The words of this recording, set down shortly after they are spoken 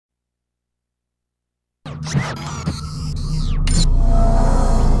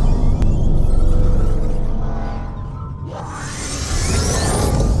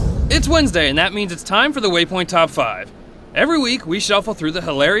It's Wednesday, and that means it's time for the Waypoint Top 5. Every week, we shuffle through the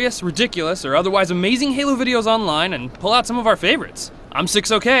hilarious, ridiculous, or otherwise amazing Halo videos online and pull out some of our favorites. I'm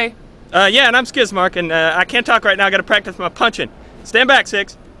 6OK. Yeah, and I'm Skizmark, and I can't talk right now. I gotta practice my punching. Stand back,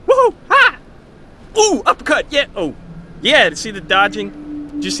 6. Woohoo! Ha! Ooh, uppercut! Yeah! Oh, yeah! See the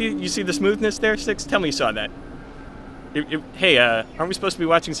dodging? Did you see the smoothness there, 6? Tell me you saw that. Hey, aren't we supposed to be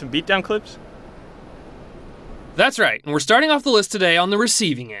watching some beatdown clips? That's right, and we're starting off the list today on the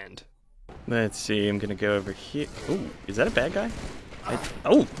receiving end. Let's see, I'm gonna go over here. Ooh, is that a bad guy?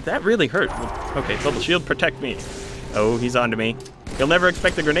 Oh, that really hurt. Okay, bubble shield, protect me. Oh, he's onto me. He'll never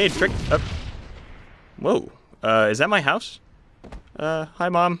expect the grenade trick. Whoa, is that my house? Hi,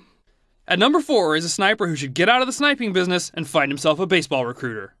 Mom. At number 4 is a sniper who should get out of the sniping business and find himself a baseball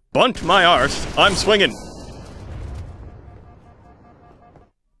recruiter. Bunt my arse, I'm swinging.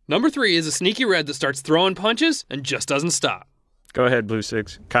 Number 3 is a sneaky red that starts throwing punches and just doesn't stop. Go ahead, Blue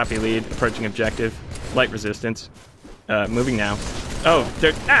 6. Copy lead, approaching objective. Light resistance. Moving now. Oh,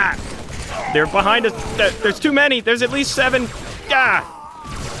 they're behind us. There's too many. There's at least 7.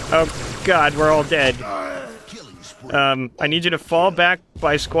 Oh, God, we're all dead. I need you to fall back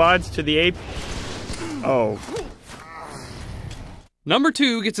by squads to the ape. Oh. Number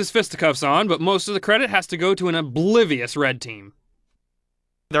 2 gets his fisticuffs on, but most of the credit has to go to an oblivious red team.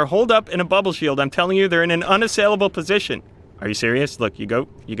 They're holed up in a bubble shield. I'm telling you, they're in an unassailable position. Are you serious? Look, you go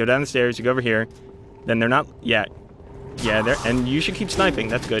down the stairs, you go over here. Then they're not, yeah, and you should keep sniping,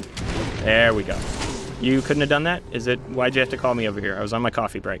 that's good. There we go. You couldn't have done that? Why'd you have to call me over here? I was on my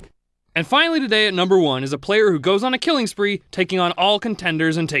coffee break. And finally today at number 1 is a player who goes on a killing spree, taking on all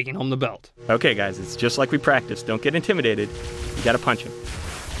contenders and taking home the belt. Okay guys, it's just like we practiced. Don't get intimidated. You gotta punch him.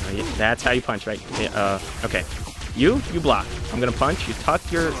 That's how you punch, right? Okay. You block. I'm gonna punch. You tuck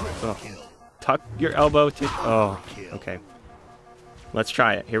your elbow to. Oh, okay. Let's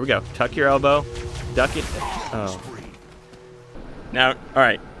try it. Here we go. Tuck your elbow. Duck it. Oh. Now, all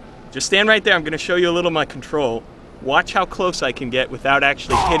right. Just stand right there. I'm gonna show you a little of my control. Watch how close I can get without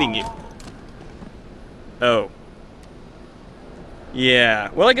actually hitting you. Oh. Yeah.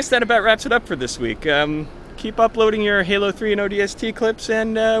 Well, I guess that about wraps it up for this week. Keep uploading your Halo 3 and ODST clips,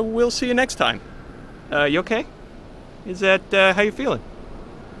 and we'll see you next time. You okay? Is that how you feeling?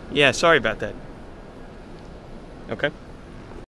 Yeah, sorry about that. Okay.